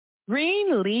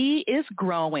Greenlee is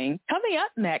growing. Coming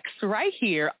up next, right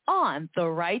here on The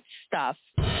Right Stuff.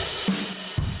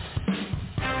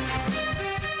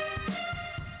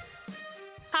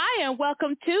 Hi, and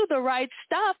welcome to The Right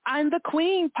Stuff. I'm the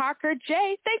Queen, Parker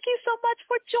J. Thank you so much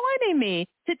for joining me.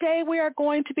 Today we are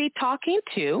going to be talking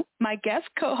to my guest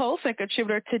co-host and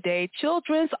contributor today,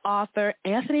 children's author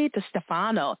Anthony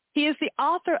DeStefano. He is the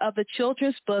author of the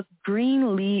children's book,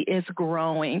 Greenlee is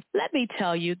Growing. Let me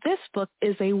tell you, this book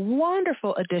is a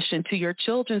wonderful addition to your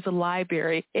children's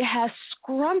library. It has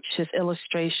scrumptious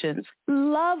illustrations,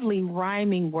 lovely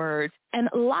rhyming words, and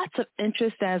lots of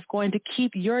interest that is going to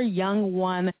keep your young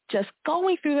one just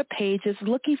going through the pages,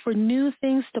 looking for new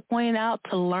things to point out,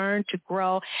 to learn, to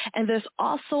grow. And there's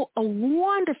also a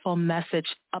wonderful message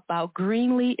about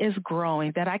Greenlee is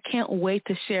Growing that I can't wait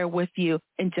to share with you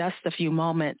in just a few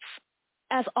moments.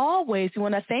 As always, we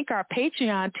want to thank our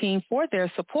Patreon team for their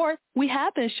support. We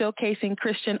have been showcasing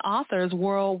Christian authors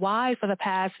worldwide for the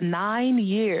past 9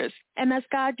 years. And as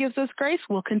God gives us grace,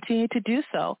 we'll continue to do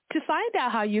so. To find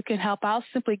out how you can help out,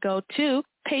 simply go to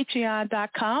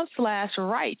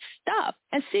patreon.com/rightstuff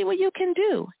and see what you can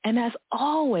do. And as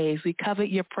always, we covet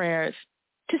your prayers.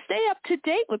 To stay up to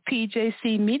date with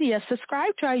PJC Media,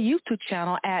 subscribe to our YouTube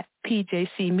channel at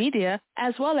PJC Media,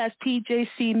 as well as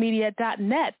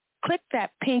pjcmedia.net. Click that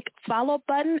pink follow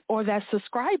button or that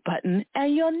subscribe button,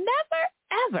 and you'll never,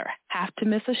 ever have to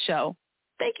miss a show.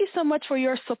 Thank you so much for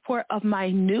your support of my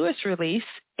newest release,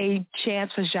 A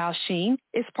Chance for Xiaoxin.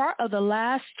 It's part of the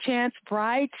Last Chance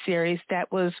Bride series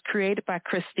that was created by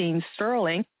Christine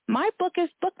Sterling. My book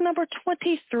is book number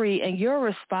 23, and your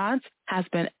response has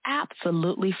been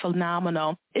absolutely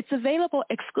phenomenal. It's available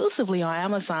exclusively on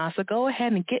Amazon, so go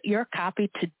ahead and get your copy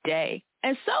today.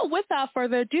 And so without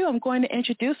further ado, I'm going to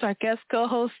introduce our guest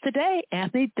co-host today,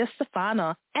 Anthony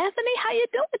DeStefano. Anthony, how you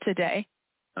doing today?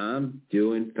 I'm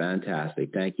doing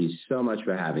fantastic. Thank you so much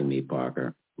for having me,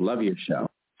 Parker. Love your show.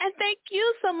 And thank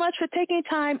you so much for taking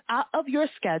time out of your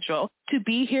schedule to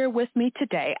be here with me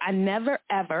today. I never,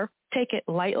 ever take it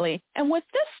lightly. And with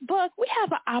this book, we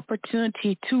have an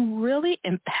opportunity to really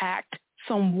impact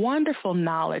some wonderful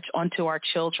knowledge onto our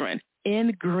children.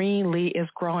 In Greenlee is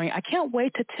Growing. I can't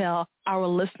wait to tell our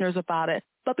listeners about it.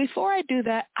 But before I do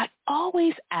that, I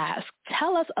always ask,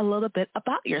 tell us a little bit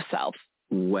about yourself.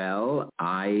 Well,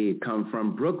 I come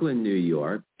from Brooklyn, New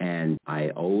York, and I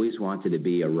always wanted to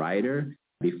be a writer.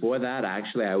 Before that,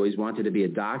 actually, I always wanted to be a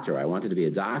doctor. I wanted to be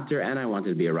a doctor and I wanted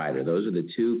to be a writer. Those are the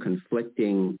two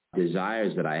conflicting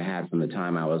desires that I had from the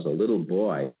time I was a little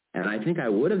boy. And I think I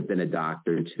would have been a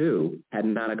doctor, too, had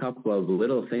not a couple of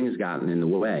little things gotten in the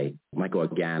way, like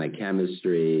organic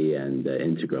chemistry and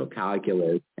integral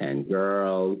calculus and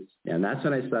girls. And that's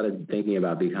when I started thinking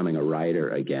about becoming a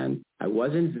writer again. I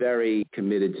wasn't very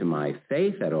committed to my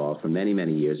faith at all for many,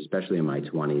 many years, especially in my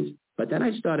 20s. But then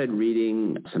I started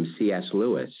reading some C.S.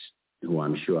 Lewis, who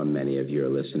I'm sure many of your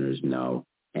listeners know.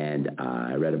 And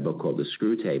I read a book called The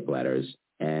Screwtape Letters.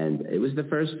 And it was the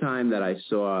first time that I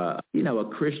saw, a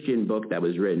Christian book that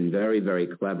was written very, very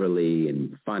cleverly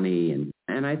and funny.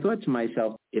 And I thought to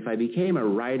myself, if I became a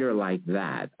writer like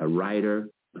that, a writer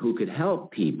who could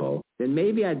help people, then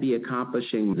maybe I'd be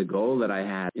accomplishing the goal that I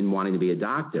had in wanting to be a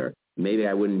doctor. Maybe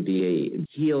I wouldn't be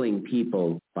healing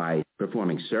people by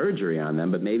performing surgery on them,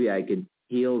 but maybe I could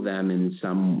heal them in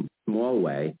some small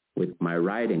way with my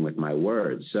writing, with my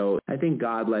words. So I think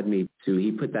God led me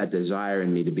he put that desire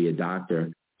in me to be a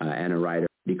doctor and a writer,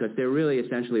 because they really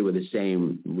essentially were the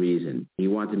same reason. He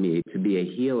wanted me to be a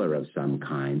healer of some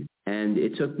kind. And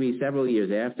it took me several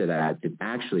years after that to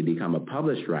actually become a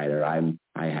published writer. I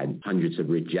had hundreds of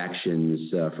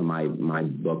rejections for my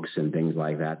books and things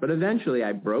like that. But eventually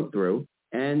I broke through.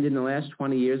 And in the last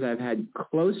 20 years, I've had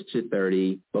close to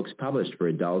 30 books published for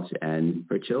adults and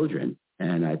for children.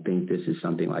 And I think this is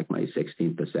something like my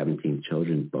 16th or 17th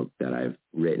children's book that I've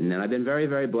written. And I've been very,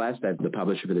 very blessed that the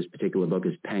publisher for this particular book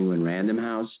is Penguin Random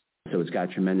House. So it's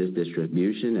got tremendous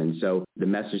distribution. And so the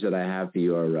message that I have for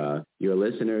your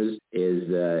listeners is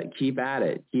keep at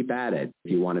it. Keep at it.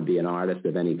 If you want to be an artist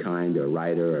of any kind, or a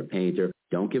writer or a painter,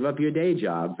 don't give up your day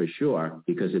job for sure,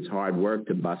 because it's hard work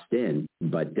to bust in.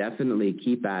 But definitely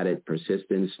keep at it.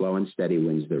 Persistence, slow and steady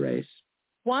wins the race.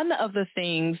 One of the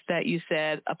things that you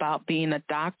said about being a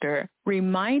doctor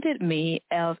reminded me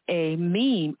of a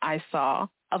meme I saw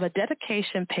of a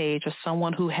dedication page of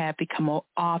someone who had become an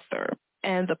author.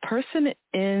 And the person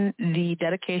in the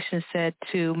dedication said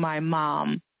to my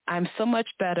mom, "I'm so much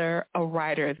better a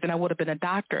writer than I would have been a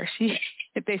doctor."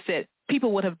 They said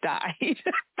people would have died.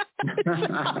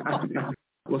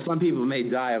 Well, some people may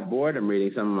die of boredom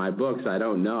reading some of my books. I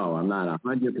don't know. I'm not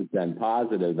 100%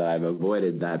 positive that I've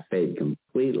avoided that fate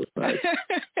completely. But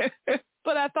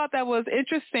But I thought that was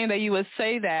interesting that you would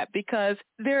say that, because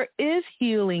there is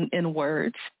healing in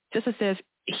words, just as there's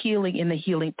healing in the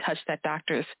healing touch that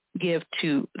doctors give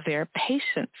to their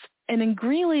patients. And in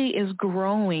Greenlee is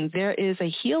growing, there is a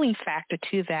healing factor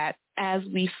to that as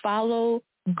we follow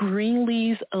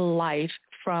Greenlee's life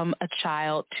from a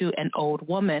child to an old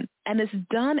woman. And it's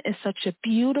done in such a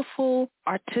beautiful,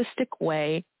 artistic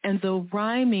way, and the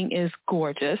rhyming is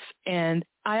gorgeous. And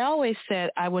I always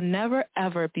said I would never,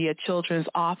 ever be a children's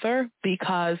author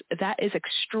because that is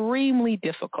extremely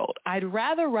difficult. I'd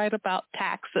rather write about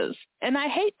taxes, and I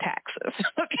hate taxes,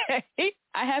 okay?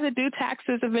 I have to do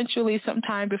taxes eventually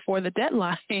sometime before the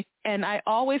deadline, and I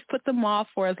always put them off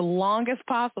for as long as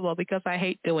possible because I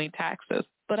hate doing taxes.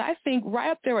 But I think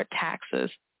right up there with taxes,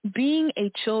 being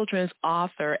a children's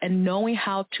author and knowing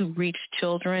how to reach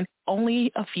children,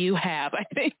 only a few have, I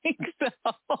think.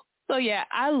 So yeah,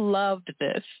 I loved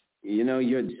this. you know,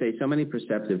 you say so many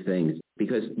perceptive things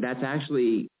because that's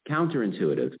actually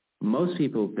counterintuitive. Most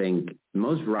people think,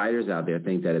 most writers out there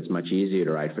think that it's much easier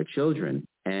to write for children.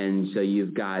 And so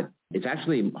it's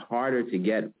actually harder to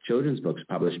get children's books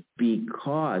published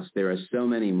because there are so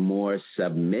many more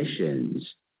submissions.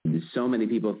 So many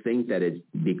people think that it's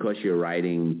because you're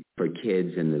writing for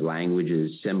kids and the language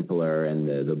is simpler and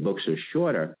the books are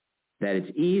shorter, that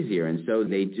it's easier. And so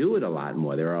they do it a lot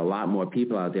more. There are a lot more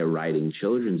people out there writing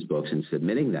children's books and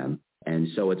submitting them. And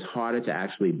so it's harder to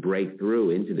actually break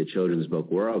through into the children's book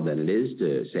world than it is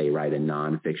to, say, write a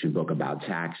nonfiction book about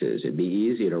taxes. It'd be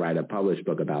easier to write a published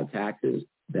book about taxes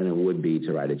than it would be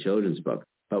to write a children's book.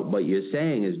 But what you're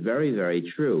saying is very,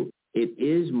 very true. It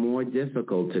is more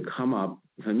difficult to come up,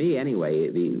 for me anyway,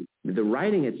 the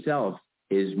writing itself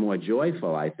is more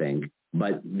joyful, I think,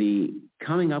 but the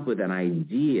coming up with an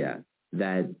idea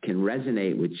that can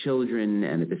resonate with children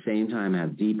and at the same time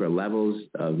have deeper levels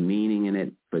of meaning in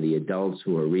it for the adults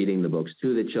who are reading the books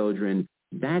to the children,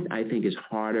 that I think is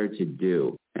harder to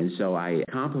do. And so I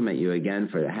compliment you again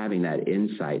for having that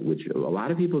insight, which a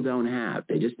lot of people don't have.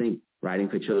 They just think writing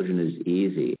for children is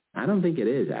easy. I don't think it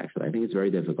is, actually. I think it's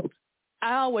very difficult.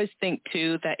 I always think,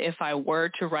 too, that if I were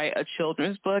to write a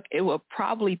children's book, it would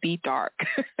probably be dark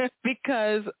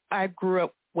because I grew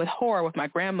up with horror with my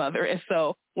grandmother. And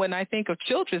so when I think of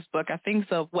children's book, I think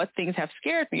of what things have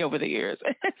scared me over the years.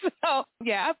 So,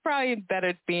 yeah, I'm probably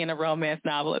better being a romance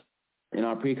novelist. In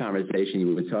our pre-conversation,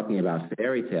 we were talking about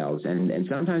fairy tales, and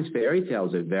sometimes fairy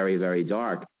tales are very, very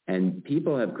dark. And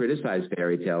people have criticized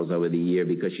fairy tales over the year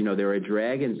because, you know, there are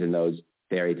dragons in those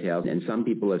fairy tales. And some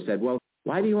people have said, well,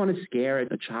 why do you want to scare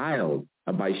a child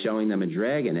by showing them a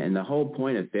dragon? And the whole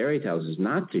point of fairy tales is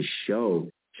not to show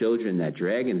children that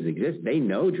dragons exist. They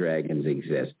know dragons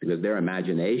exist because their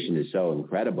imagination is so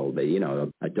incredible that, you know,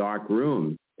 a dark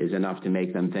room is enough to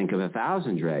make them think of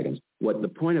 1,000 dragons. What the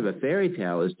point of a fairy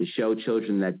tale is to show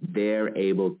children that they're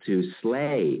able to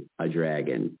slay a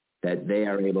dragon, that they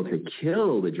are able to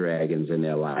kill the dragons in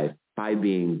their life by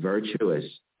being virtuous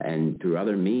and through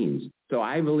other means. So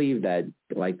I believe that,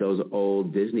 like those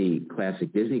old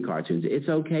classic Disney cartoons, it's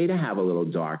okay to have a little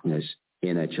darkness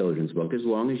in a children's book as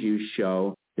long as you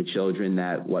show the children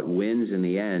that what wins in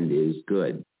the end is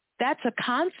good. That's a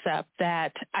concept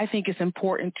that I think is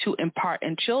important to impart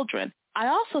in children. I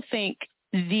also think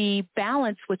the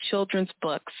balance with children's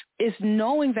books is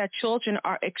knowing that children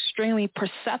are extremely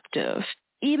perceptive,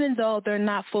 even though they're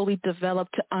not fully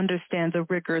developed to understand the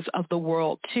rigors of the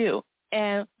world, too.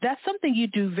 And that's something you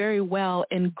do very well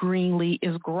in Greenlee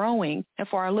is Growing. And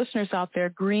for our listeners out there,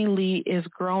 Greenlee is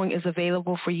Growing is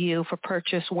available for you for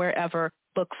purchase wherever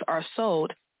books are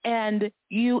sold. And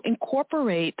you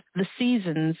incorporate the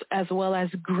seasons as well as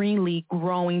Greenlee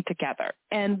growing together.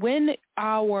 And when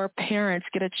our parents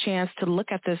get a chance to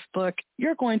look at this book,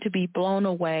 you're going to be blown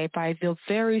away by the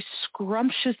very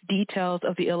scrumptious details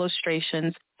of the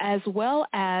illustrations as well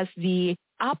as the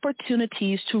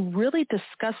opportunities to really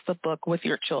discuss the book with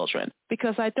your children.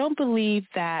 Because I don't believe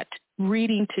that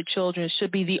reading to children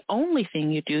should be the only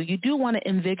thing you do. You do want to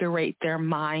invigorate their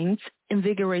minds,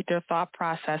 invigorate their thought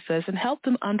processes, and help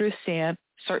them understand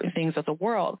certain things of the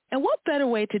world. And what better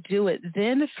way to do it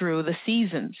than through the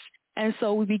seasons? And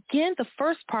so we begin the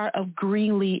first part of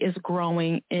Greenlee is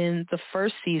Growing in the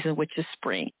first season, which is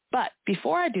spring. But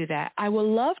before I do that, I would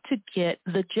love to get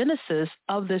the genesis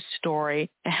of this story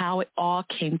and how it all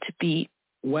came to be.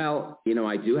 Well, you know,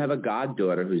 I do have a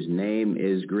goddaughter whose name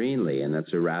is Greenlee, and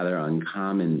that's a rather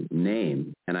uncommon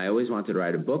name. And I always wanted to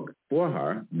write a book for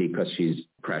her because she's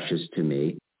precious to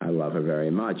me. I love her very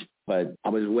much. But I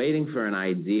was waiting for an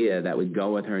idea that would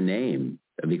go with her name.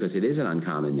 because it is an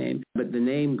uncommon name. But the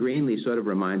name Greenlee sort of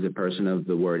reminds a person of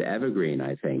the word evergreen,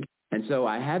 I think. And so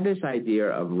I had this idea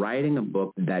of writing a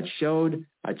book that showed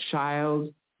a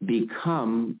child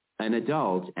become an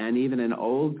adult and even an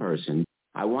old person.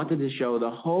 I wanted to show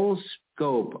the whole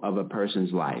scope of a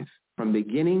person's life, from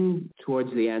beginning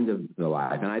towards the end of the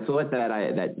life. And I thought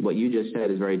that what you just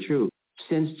said is very true.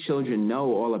 Since children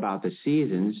know all about the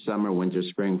seasons, summer, winter,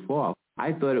 spring, fall,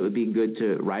 I thought it would be good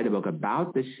to write a book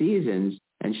about the seasons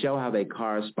and show how they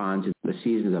correspond to the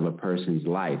seasons of a person's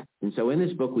life. And so in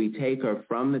this book, we take her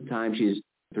from the time she's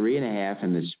 3.5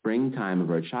 in the springtime of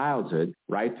her childhood,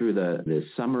 right through the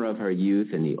summer of her youth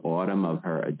and the autumn of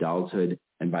her adulthood.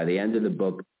 And by the end of the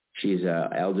book, she's an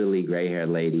elderly gray-haired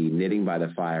lady knitting by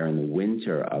the fire in the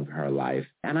winter of her life.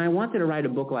 And I wanted to write a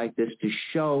book like this to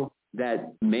show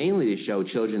that, mainly to show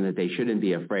children that they shouldn't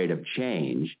be afraid of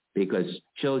change, because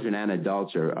children and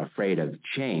adults are afraid of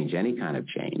change, any kind of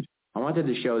change. I wanted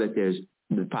to show that there's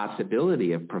the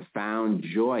possibility of profound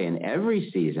joy in every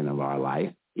season of our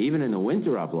life. Even in the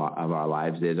winter of our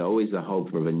lives, there's always the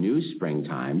hope of a new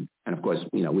springtime. And of course,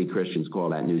 we Christians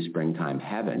call that new springtime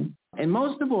heaven. And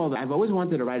most of all, I've always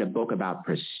wanted to write a book about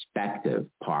perspective,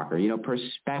 Parker.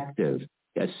 Perspective.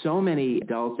 There's so many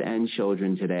adults and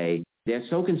children today, they're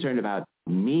so concerned about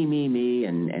me,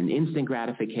 and instant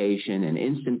gratification and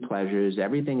instant pleasures.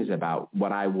 Everything is about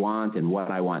what I want and what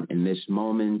I want in this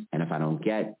moment. And if I don't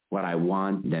get what I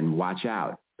want, then watch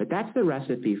out. But that's the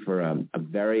recipe for a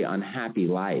very unhappy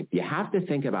life. You have to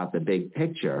think about the big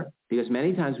picture, because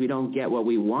many times we don't get what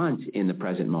we want in the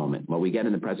present moment. What we get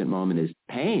in the present moment is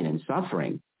pain and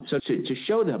suffering. So to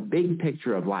show the big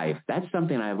picture of life, that's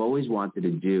something I've always wanted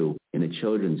to do in a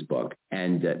children's book.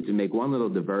 And to make one little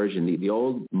diversion, the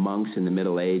old monks in the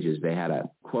Middle Ages, they had a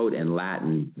quote in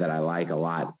Latin that I like a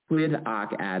lot. Quid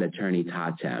hoc ad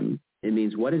eternitatem. It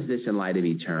means, what is this in light of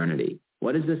eternity?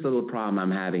 What is this little problem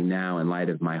I'm having now in light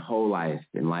of my whole life,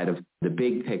 in light of the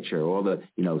big picture, all the,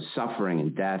 suffering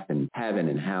and death and heaven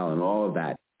and hell and all of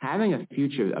that? Having a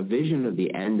future, a vision of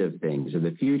the end of things, of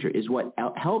the future, is what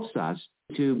helps us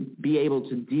to be able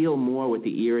to deal more with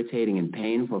the irritating and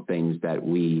painful things that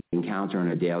we encounter on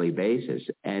a daily basis.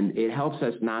 And it helps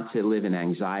us not to live in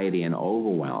anxiety and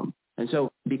overwhelm. And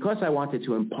so because I wanted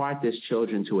to impart this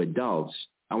children to adults,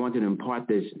 I wanted to impart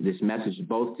this message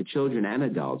both to children and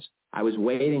adults. I was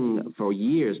waiting for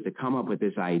years to come up with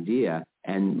this idea,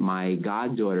 and my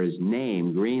goddaughter's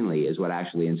name, Greenlee, is what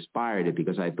actually inspired it,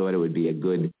 because I thought it would be a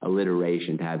good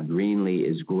alliteration to have Greenlee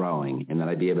is growing, and that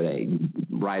I'd be able to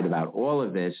write about all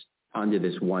of this under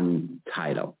this one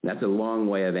title. That's a long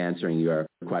way of answering your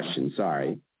question.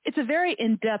 Sorry. It's a very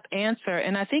in-depth answer,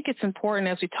 and I think it's important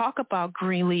as we talk about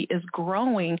Greenlee is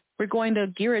growing, we're going to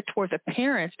gear it toward the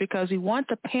parents, because we want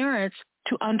the parents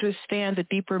to understand the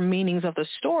deeper meanings of the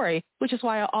story, which is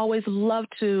why I always love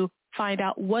to find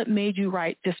out what made you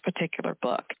write this particular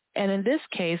book. And in this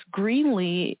case,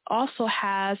 Greenlee also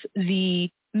has the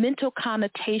mental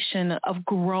connotation of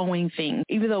growing things.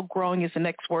 Even though growing is the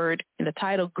next word in the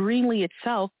title, Greenlee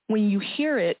itself, when you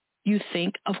hear it, you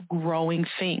think of growing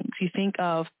things. You think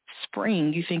of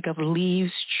spring. You think of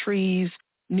leaves, trees,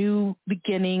 new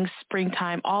beginnings,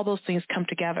 springtime, all those things come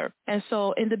together. And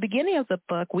so in the beginning of the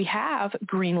book, we have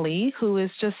Greenlee, who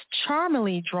is just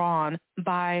charmingly drawn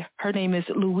by, her name is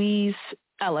Louise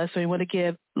Ellis. So we want to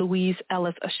give Louise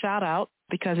Ellis a shout out,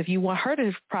 because if you want her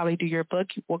to probably do your book,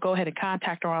 we'll go ahead and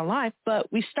contact her online. But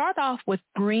we start off with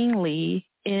Greenlee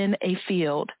in a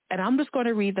field. And I'm just going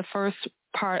to read the first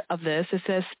part of this. It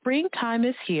says, springtime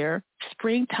is here,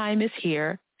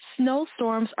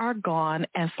 snowstorms are gone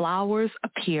and flowers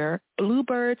appear,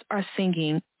 bluebirds are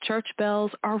singing, church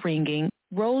bells are ringing,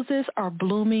 roses are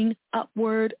blooming,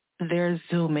 upward they're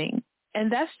zooming.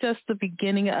 And that's just the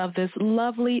beginning of this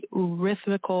lovely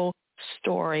rhythmical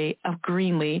story of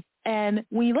Greenlee. And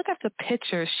when you look at the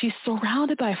picture, she's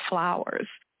surrounded by flowers,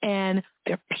 and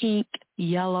they're pink,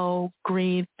 yellow,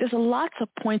 green. There's lots of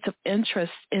points of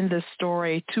interest in this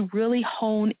story to really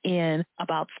hone in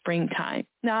about springtime.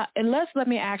 Now, let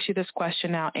me ask you this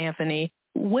question now, Anthony.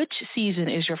 Which season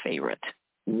is your favorite?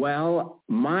 Well,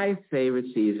 my favorite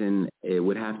season, it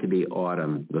would have to be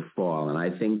autumn, the fall. And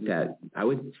I think that I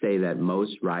would say that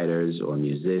most writers or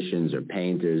musicians or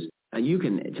painters, and you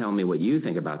can tell me what you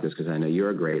think about this, because I know you're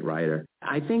a great writer.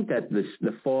 I think that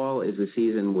the fall is the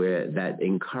season that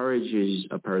encourages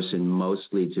a person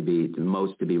mostly to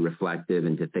be reflective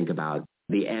and to think about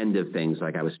the end of things,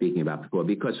 like I was speaking about before,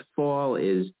 because fall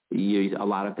is, a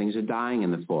lot of things are dying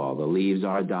in the fall. The leaves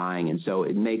are dying. And so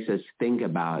it makes us think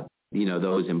about,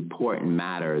 those important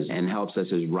matters, and helps us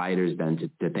as writers then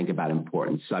to think about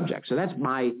important subjects. So that's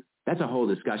my that's a whole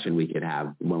discussion we could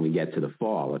have when we get to the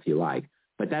fall, if you like.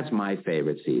 But that's my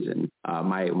favorite season.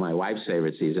 My wife's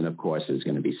favorite season, of course, is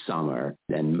going to be summer.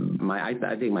 And I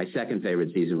think my second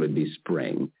favorite season would be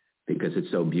spring, because it's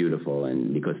so beautiful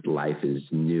and because life is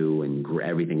new and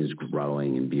everything is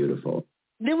growing and beautiful.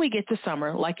 Then we get to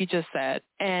summer, like you just said,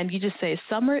 and you just say,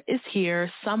 summer is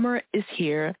here, summer is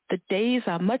here. The days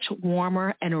are much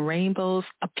warmer and rainbows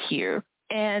appear.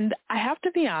 And I have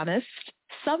to be honest,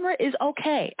 summer is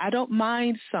okay. I don't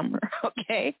mind summer,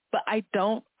 okay? But I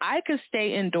could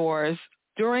stay indoors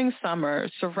during summer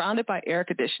surrounded by air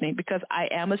conditioning because I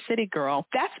am a city girl.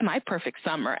 That's my perfect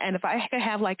summer. And if I could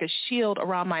have like a shield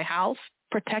around my house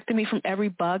protecting me from every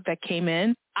bug that came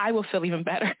in, I will feel even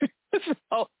better.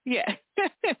 So, yeah.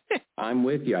 I'm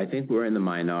with you. I think we're in the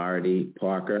minority,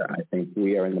 Parker. I think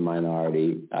we are in the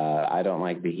minority. I don't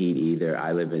like the heat either.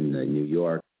 I live in New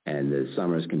York, and the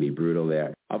summers can be brutal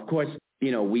there. Of course,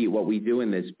 you know, what I do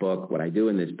in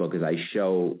this book is I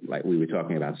show, like we were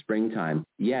talking about springtime.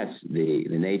 Yes, the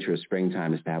nature of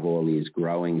springtime is to have all these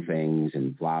growing things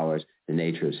and flowers. The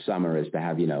nature of summer is to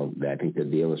have, you know, I think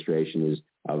that the illustration is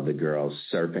of the girls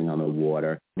surfing on the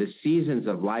water. The seasons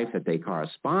of life that they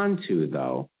correspond to,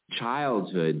 though,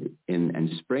 childhood and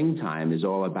springtime is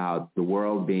all about the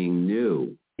world being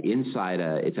new.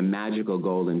 It's a magical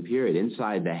golden period.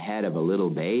 Inside the head of a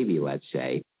little baby, let's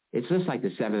say, it's just like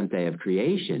the seventh day of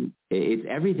creation.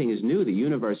 Everything is new. The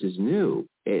universe is new.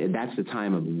 That's the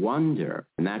time of wonder.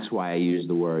 And that's why I use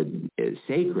the word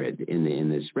sacred in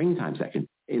the springtime section.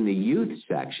 In the youth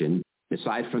section,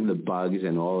 aside from the bugs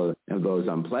and all of those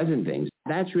unpleasant things,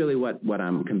 that's really what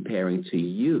I'm comparing to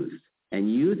youth. And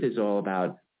youth is all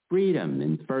about freedom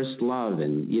and first love.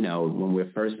 And, you know, when we're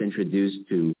first introduced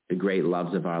to the great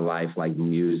loves of our life, like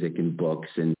music and books,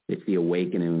 and it's the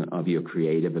awakening of your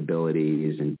creative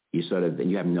abilities, and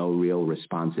you have no real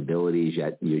responsibilities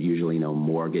yet. You usually no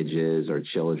mortgages or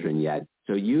children yet.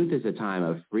 So youth is a time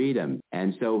of freedom.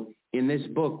 And so in this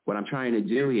book, what I'm trying to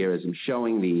do here is I'm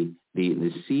showing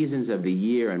the seasons of the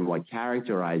year and what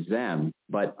characterize them,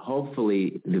 but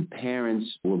hopefully the parents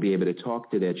will be able to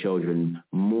talk to their children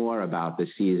more about the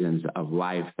seasons of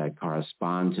life that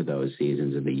correspond to those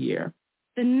seasons of the year.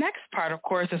 The next part, of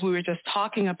course, as we were just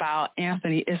talking about,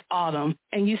 Anthony, is autumn.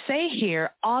 And you say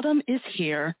here, autumn is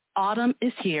here,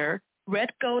 red,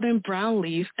 golden, brown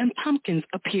leaves and pumpkins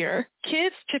appear.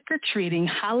 Kids trick-or-treating,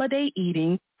 holiday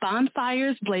eating,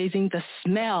 bonfires blazing. The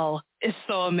smell is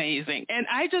so amazing. And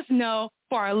I just know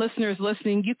for our listeners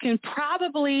listening, you can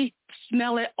probably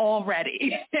smell it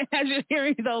already. As you're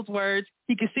hearing those words,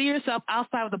 you can see yourself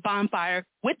outside of the bonfire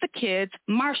with the kids,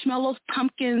 marshmallows,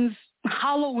 pumpkins,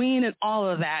 Halloween, and all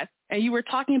of that. And you were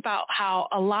talking about how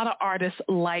a lot of artists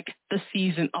like the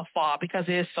season of fall because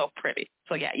it is so pretty.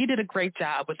 So, yeah, you did a great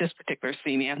job with this particular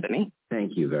scene, Anthony.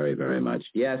 Thank you very, very much.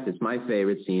 Yes, it's my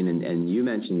favorite scene. And you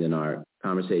mentioned in our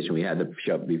conversation we had the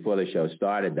show before the show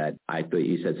started that I thought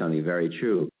you said something very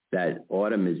true, that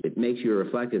autumn it makes you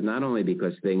reflective, not only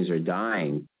because things are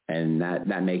dying, and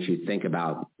that makes you think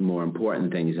about more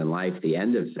important things in life, the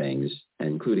end of things,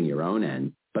 including your own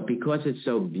end, but because it's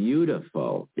so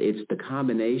beautiful. It's the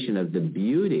combination of the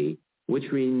beauty, which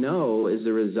we know is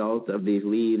the result of these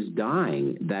leaves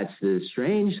dying. That's the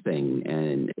strange thing.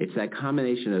 And it's that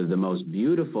combination of the most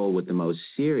beautiful with the most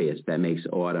serious that makes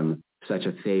autumn such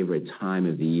a favorite time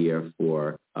of the year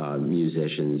for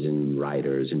musicians and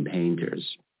writers and painters.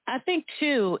 I think,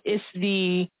 too, it's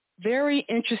the very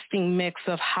interesting mix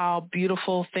of how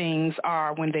beautiful things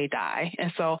are when they die.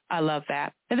 And so I love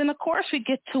that. And then, of course, we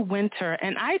get to winter.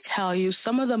 And I tell you,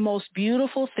 some of the most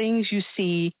beautiful things you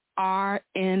see are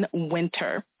in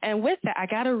winter. And with that, I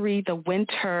got to read the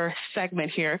winter segment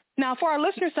here. Now, for our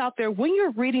listeners out there, when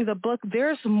you're reading the book,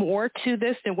 there's more to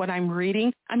this than what I'm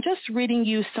reading. I'm just reading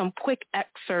you some quick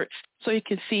excerpts so you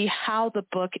can see how the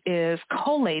book is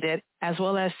collated, as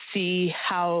well as see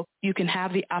how you can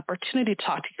have the opportunity to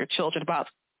talk to your children about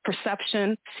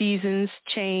perception, seasons,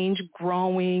 change,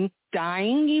 growing,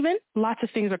 dying even. Lots of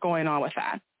things are going on with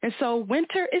that. And so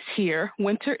winter is here.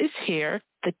 Winter is here.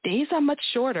 The days are much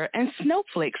shorter and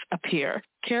snowflakes appear.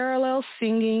 Carols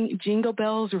singing, jingle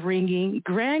bells ringing,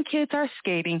 grandkids are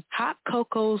skating, hot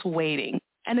cocoa's waiting.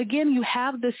 And again, you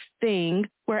have this thing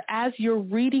where as you're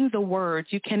reading the words,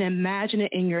 you can imagine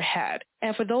it in your head.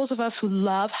 And for those of us who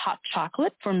love hot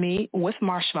chocolate, for me, with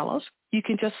marshmallows, you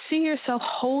can just see yourself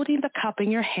holding the cup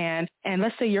in your hand. And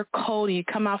let's say you're cold and you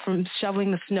come out from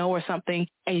shoveling the snow or something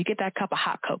and you get that cup of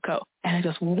hot cocoa and it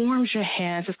just warms your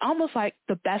hands. It's almost like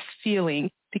the best feeling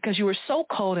because you were so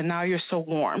cold and now you're so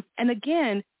warm. And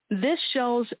again, this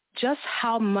shows just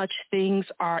how much things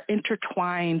are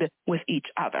intertwined with each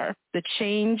other. The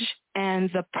change and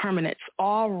the permanence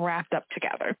all wrapped up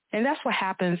together. And that's what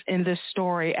happens in this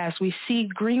story as we see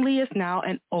Greenlee is now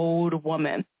an old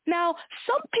woman. Now,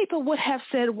 some people would have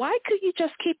said, why could you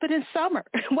just keep it in summer?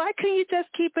 Why couldn't you just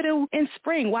keep it in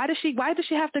spring? Why does she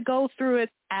have to go through it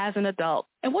as an adult?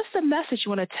 And what's the message you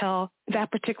want to tell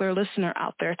that particular listener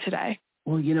out there today?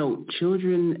 Well,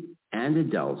 children and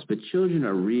adults, but children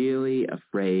are really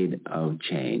afraid of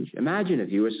change. Imagine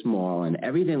if you were small and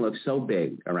everything looked so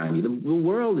big around you. The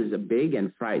world is a big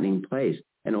and frightening place.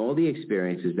 And all the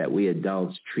experiences that we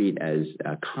adults treat as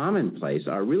commonplace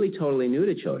are really totally new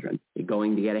to children.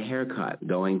 Going to get a haircut,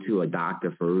 going to a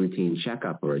doctor for a routine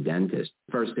checkup or a dentist,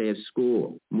 first day of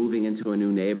school, moving into a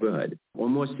new neighborhood, or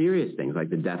more serious things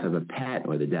like the death of a pet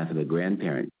or the death of a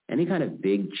grandparent. Any kind of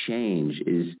big change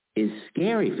is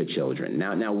scary for children.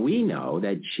 Now we know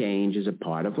that change is a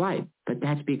part of life, but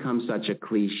that's become such a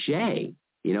cliche.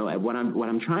 What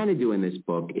I'm trying to do in this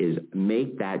book is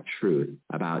make that truth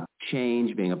about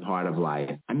change being a part of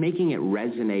life. I'm making it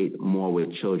resonate more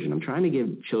with children. I'm trying to give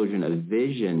children a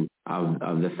vision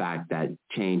of the fact that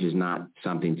change is not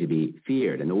something to be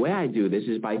feared. And the way I do this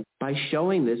is by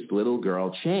showing this little girl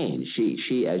change.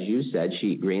 She, as you said,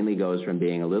 Greenlee goes from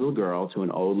being a little girl to an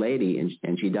old lady,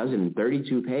 and she does it in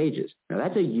 32 pages. Now,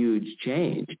 that's a huge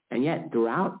change. And yet,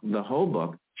 throughout the whole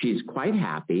book, she's quite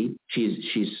happy.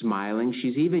 She's smiling.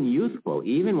 She's even youthful,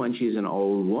 even when she's an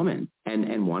old woman.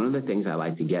 And one of the things I'd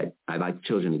like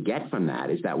children to get from that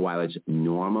is that while it's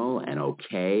normal and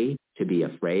okay to be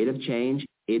afraid of change,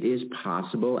 it is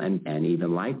possible and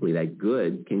even likely that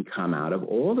good can come out of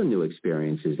all the new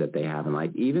experiences that they have in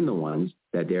life, even the ones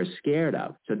that they're scared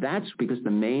of. So that's because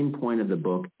the main point of the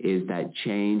book is that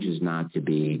change is not to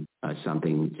be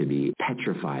something to be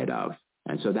petrified of.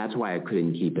 And so that's why I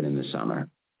couldn't keep it in the summer.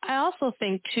 I also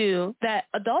think, too, that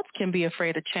adults can be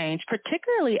afraid of change,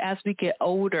 particularly as we get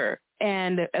older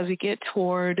and as we get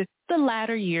toward the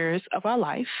latter years of our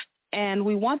life. And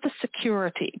we want the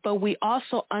security, but we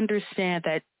also understand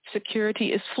that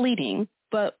security is fleeting.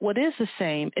 But what is the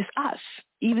same is us,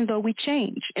 even though we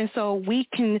change. And so we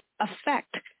can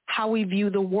affect how we view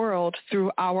the world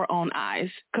through our own eyes.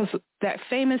 Because that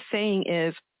famous saying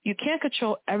is, you can't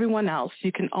control everyone else.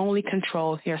 You can only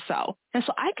control yourself. And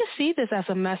so I can see this as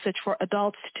a message for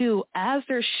adults, too, as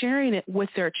they're sharing it with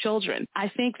their children. I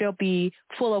think they'll be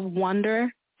full of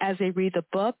wonder as they read the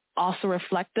book, also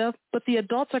reflective. But the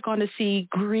adults are going to see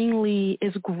Greenlee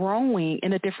is growing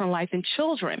in a different light than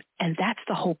children. And that's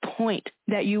the whole point,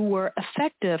 that you were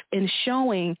effective in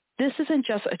showing this isn't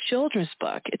just a children's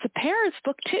book. It's a parent's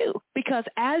book, too, because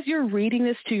as you're reading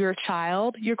this to your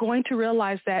child, you're going to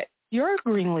realize that your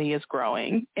Greenlee is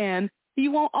growing, and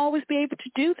you won't always be able to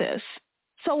do this.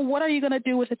 So what are you going to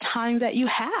do with the time that you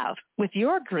have with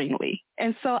your Greenlee?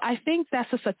 And so I think that's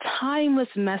just a timeless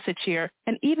message here.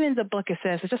 And even in the book it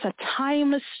says it's just a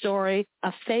timeless story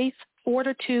of faith,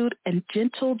 fortitude, and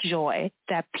gentle joy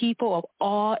that people of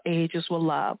all ages will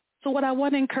love. So what I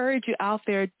want to encourage you out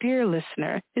there, dear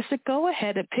listener, is to go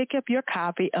ahead and pick up your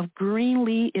copy of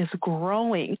Greenlee is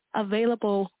Growing,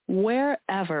 available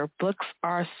wherever books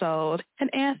are sold.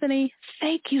 And Anthony,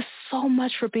 thank you so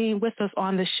much for being with us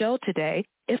on the show today.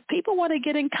 If people want to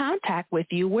get in contact with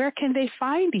you, where can they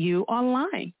find you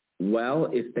online?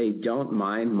 Well, if they don't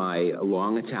mind my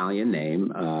long Italian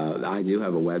name, I do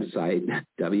have a website,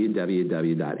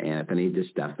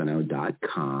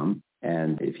 www.anthonydistefano.com.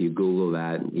 And if you Google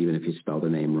that, even if you spell the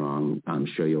name wrong, I'm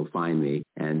sure you'll find me.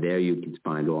 And there you can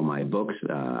find all my books.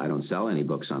 I don't sell any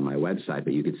books on my website,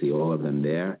 but you can see all of them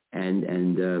there.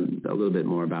 And a little bit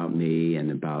more about me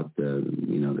and about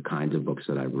the kinds of books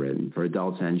that I've written for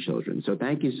adults and children. So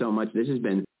thank you so much. This has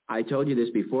been, I told you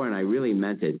this before, and I really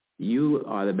meant it. You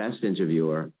are the best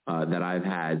interviewer that I've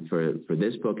had for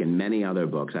this book and many other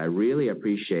books. I really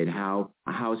appreciate how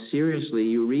seriously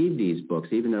you read these books,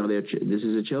 even though this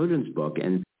is a children's book.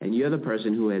 And you're the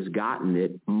person who has gotten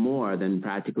it more than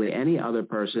practically any other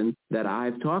person that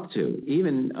I've talked to,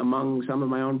 even among some of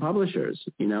my own publishers.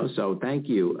 So thank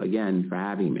you again for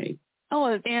having me.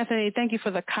 Oh, Anthony, thank you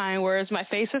for the kind words. My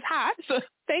face is hot, so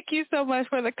thank you so much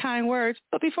for the kind words.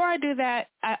 But before I do that,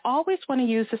 I always want to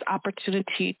use this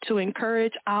opportunity to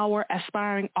encourage our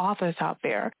aspiring authors out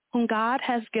there whom God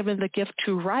has given the gift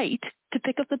to write to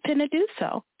pick up the pen and do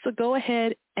so. So go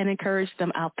ahead and encourage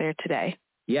them out there today.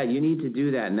 Yeah, you need to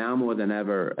do that now more than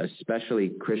ever, especially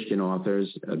Christian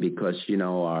authors, because,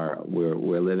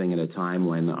 we're living in a time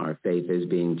when our faith is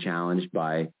being challenged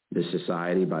by the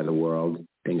society, by the world.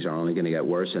 things are only going to get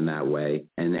worse in that way.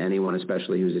 And anyone,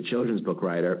 especially who's a children's book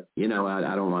writer, I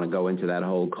don't want to go into that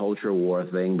whole culture war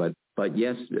thing, but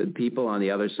yes, people on the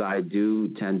other side do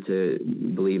tend to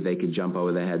believe they could jump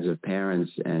over the heads of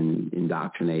parents and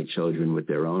indoctrinate children with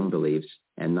their own beliefs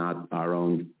and not our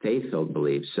own faith-filled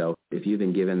beliefs. So if you've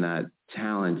been given that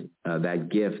talent, that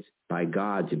gift by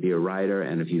God to be a writer,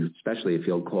 and especially if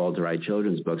you're called to write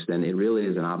children's books, then it really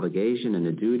is an obligation and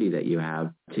a duty that you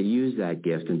have to use that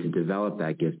gift and to develop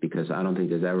that gift, because I don't think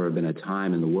there's ever been a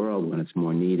time in the world when it's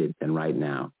more needed than right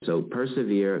now. So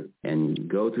persevere and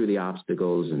go through the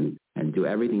obstacles and do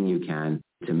everything you can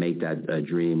to make that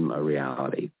dream a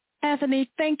reality. Anthony,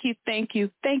 thank you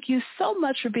so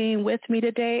much for being with me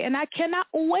today, and I cannot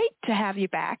wait to have you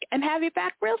back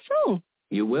real soon.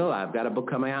 You will. I've got a book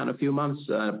coming out in a few months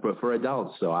for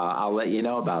adults, so I'll let you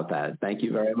know about that. Thank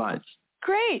you very much.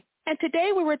 Great. And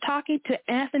today we were talking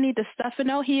to Anthony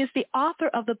DeStefano. He is the author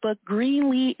of the book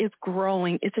Greenlee is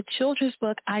Growing. It's a children's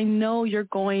book I know you're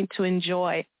going to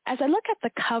enjoy. As I look at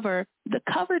the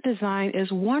cover design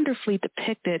is wonderfully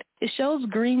depicted. It shows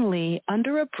Greenlee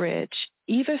under a bridge.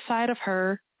 Either side of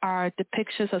her are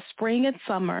depictions of spring and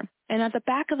summer. And at the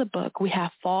back of the book, we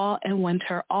have fall and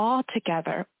winter all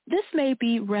together. This may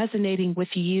be resonating with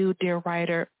you, dear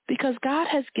writer, because God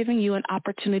has given you an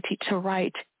opportunity to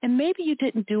write. And maybe you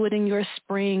didn't do it in your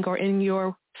spring or in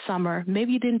your summer.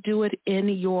 Maybe you didn't do it in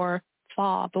your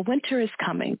fall, but winter is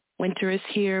coming. Winter is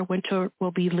here. Winter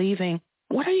will be leaving.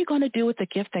 What are you going to do with the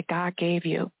gift that God gave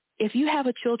you? If you have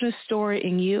a children's story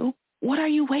in you, what are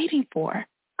you waiting for?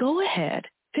 Go ahead,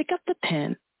 pick up the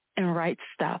pen, and write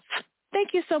stuff.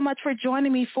 Thank you so much for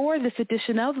joining me for this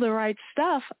edition of The Right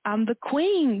Stuff. I'm the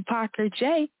Queen, Parker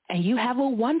J., and you have a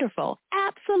wonderful,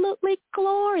 absolutely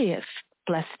glorious,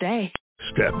 blessed day.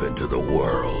 Step into the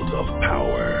world of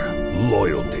power,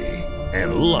 loyalty,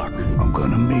 and luck. I'm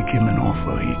going to make him an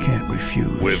offer he can't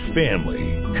refuse. With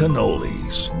family,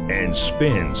 cannolis, and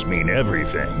spins mean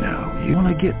everything. Now, you want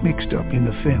to get mixed up in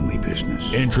the family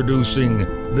business. Introducing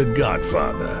The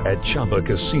Godfather at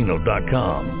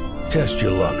ChumbaCasino.com. Test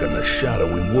your luck in the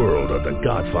shadowy world of The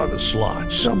Godfather slot.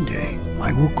 Someday,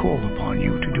 I will call upon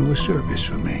you to do a service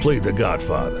for me. Play The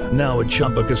Godfather now at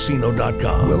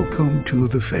ChumbaCasino.com. Welcome to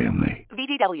the family.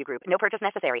 VGW Group. No purchase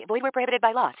necessary. Void where prohibited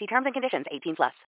by law. See terms and conditions. 18+.